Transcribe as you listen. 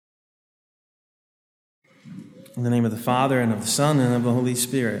In the name of the Father, and of the Son, and of the Holy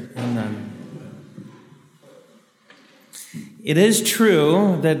Spirit. Amen. It is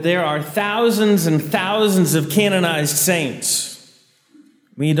true that there are thousands and thousands of canonized saints.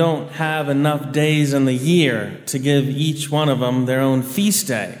 We don't have enough days in the year to give each one of them their own feast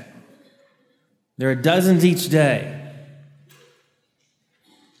day. There are dozens each day.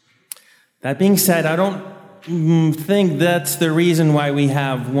 That being said, I don't think that's the reason why we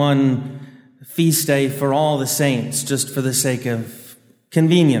have one feast day for all the saints, just for the sake of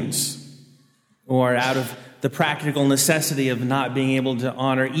convenience, or out of the practical necessity of not being able to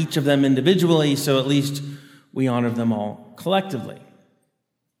honor each of them individually, so at least we honor them all collectively.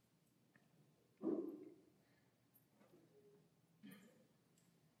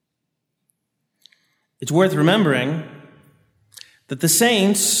 It's worth remembering that the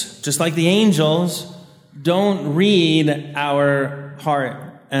saints, just like the angels, don't read our heart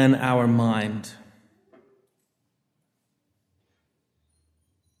and our mind.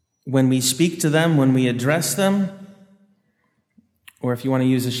 When we speak to them, when we address them, or if you want to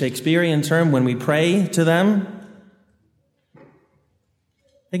use a Shakespearean term, when we pray to them,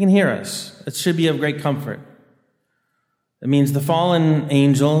 they can hear us. It should be of great comfort. It means the fallen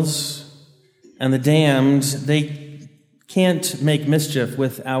angels and the damned, they can't make mischief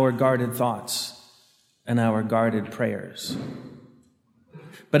with our guarded thoughts and our guarded prayers.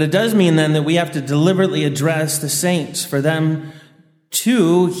 But it does mean then that we have to deliberately address the saints for them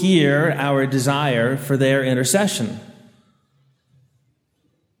to hear our desire for their intercession.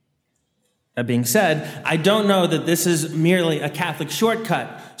 That being said, I don't know that this is merely a Catholic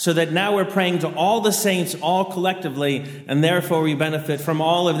shortcut, so that now we're praying to all the saints all collectively, and therefore we benefit from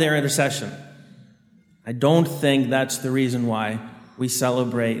all of their intercession. I don't think that's the reason why we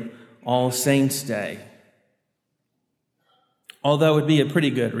celebrate All Saints' Day. Although it would be a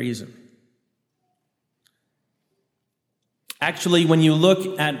pretty good reason. Actually, when you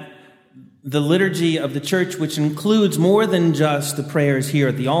look at the liturgy of the church, which includes more than just the prayers here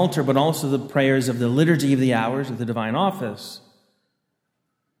at the altar, but also the prayers of the liturgy of the hours of the divine office,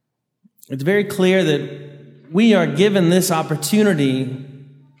 it's very clear that we are given this opportunity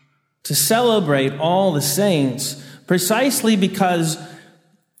to celebrate all the saints precisely because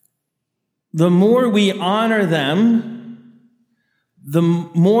the more we honor them, the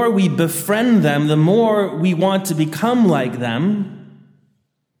more we befriend them, the more we want to become like them,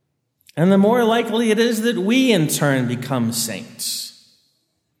 and the more likely it is that we in turn become saints.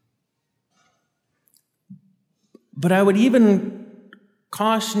 But I would even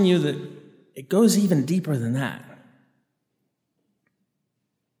caution you that it goes even deeper than that.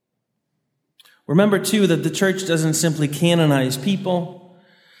 Remember, too, that the church doesn't simply canonize people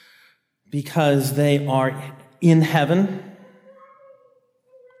because they are in heaven.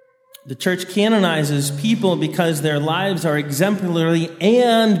 The church canonizes people because their lives are exemplary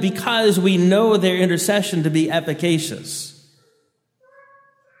and because we know their intercession to be efficacious.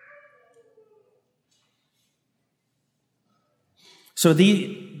 So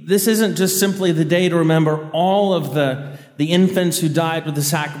this isn't just simply the day to remember all of the infants who died with the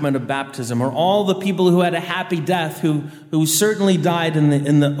sacrament of baptism, or all the people who had a happy death who certainly died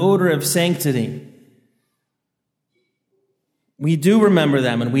in the odor of sanctity. We do remember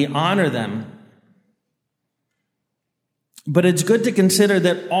them and we honor them. But it's good to consider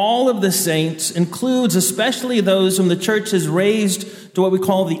that all of the saints includes especially those whom the church has raised to what we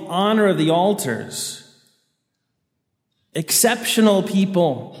call the honor of the altars. Exceptional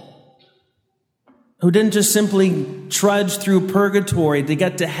people who didn't just simply trudge through purgatory to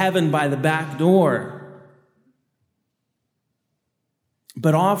get to heaven by the back door,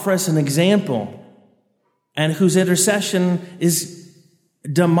 but offer us an example, and whose intercession is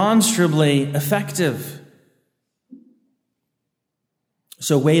demonstrably effective.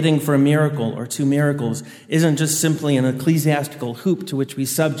 So waiting for a miracle or two miracles isn't just simply an ecclesiastical hoop to which we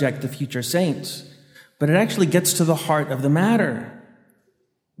subject the future saints, but it actually gets to the heart of the matter.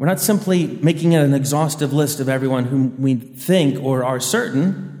 We're not simply making it an exhaustive list of everyone whom we think or are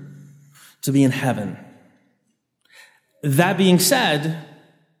certain to be in heaven. That being said,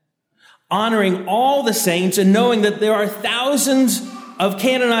 honoring all the saints and knowing that there are thousands of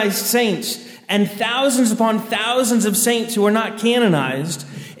canonized saints and thousands upon thousands of saints who are not canonized,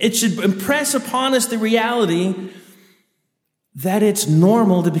 it should impress upon us the reality that it's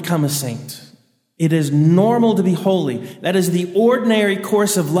normal to become a saint. It is normal to be holy. That is the ordinary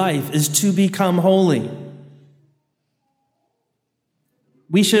course of life, is to become holy.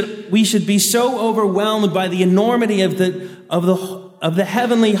 We should be so overwhelmed by the enormity of the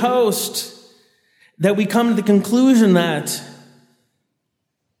heavenly host that we come to the conclusion that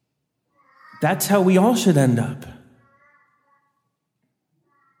That's how we all should end up.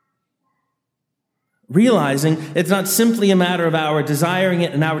 Realizing it's not simply a matter of our desiring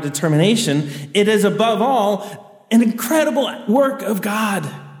it and our determination. It is above all an incredible work of God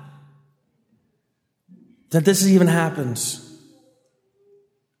that this even happens.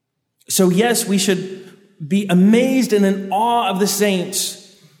 So yes, we should be amazed and in awe of the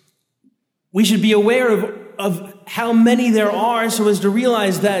saints. We should be aware of how many there are so as to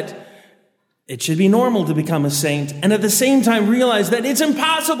realize that it should be normal to become a saint, and at the same time realize that it's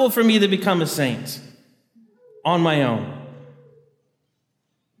impossible for me to become a saint on my own.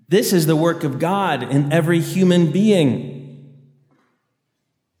 This is the work of God in every human being.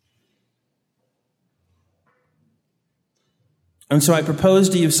 And so I propose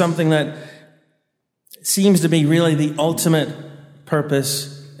to you something that seems to be really the ultimate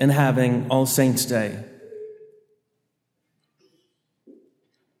purpose in having All Saints' Day,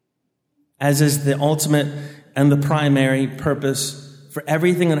 as is the ultimate and the primary purpose for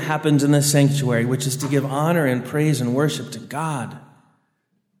everything that happens in this sanctuary, which is to give honor and praise and worship to God.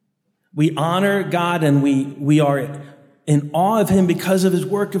 We honor God and we are in awe of him because of his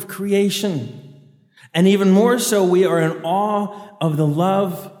work of creation. And even more so, we are in awe of the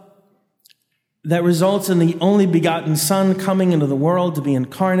love that results in the only begotten Son coming into the world to be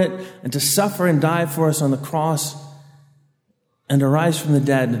incarnate and to suffer and die for us on the cross and to rise from the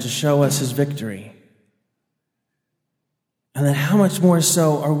dead and to show us his victory. And then how much more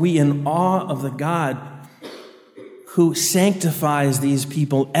so are we in awe of the God who sanctifies these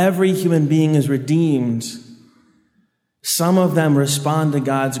people? Every human being is redeemed. Some of them respond to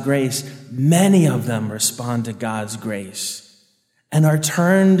God's grace. Many of them respond to God's grace and are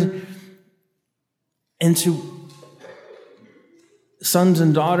turned into sons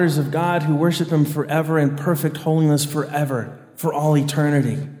and daughters of God who worship him forever in perfect holiness forever, for all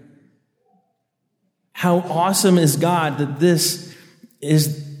eternity. How awesome is God that this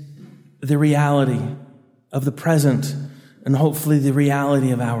is the reality of the present and hopefully the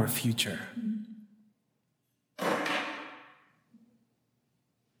reality of our future.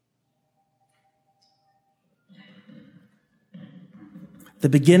 The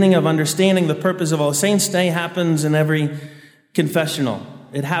beginning of understanding the purpose of All Saints' Day happens in every confessional.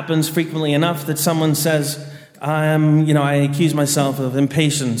 It happens frequently enough that someone says, I accuse myself of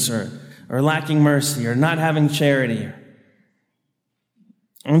impatience or lacking mercy, or not having charity.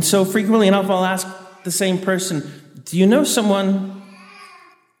 And so frequently enough, I'll ask the same person, do you know someone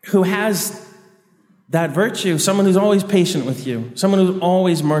who has that virtue? Someone who's always patient with you, someone who's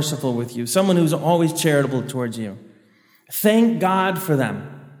always merciful with you, someone who's always charitable towards you. Thank God for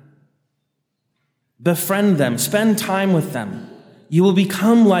them. Befriend them. Spend time with them. You will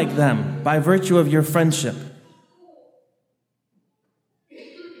become like them by virtue of your friendship.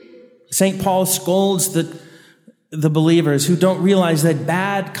 St. Paul scolds the believers who don't realize that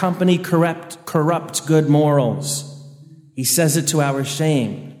bad company corrupts good morals. He says it to our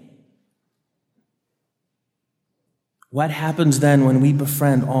shame. What happens then when we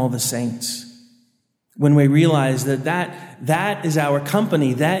befriend all the saints? When we realize that is our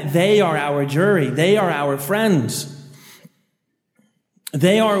company, that they are our jury, they are our friends.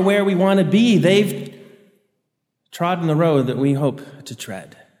 They are where we want to be. They've trodden the road that we hope to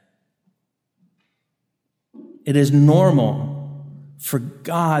tread. It is normal for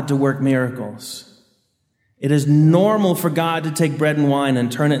God to work miracles. It is normal for God to take bread and wine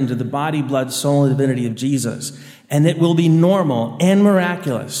and turn it into the body, blood, soul, and divinity of Jesus. And it will be normal and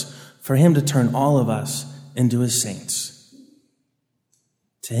miraculous for him to turn all of us into his saints.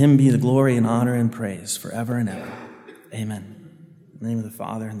 To him be the glory and honor and praise forever and ever. Amen. In the name of the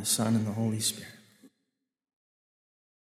Father, and the Son, and the Holy Spirit.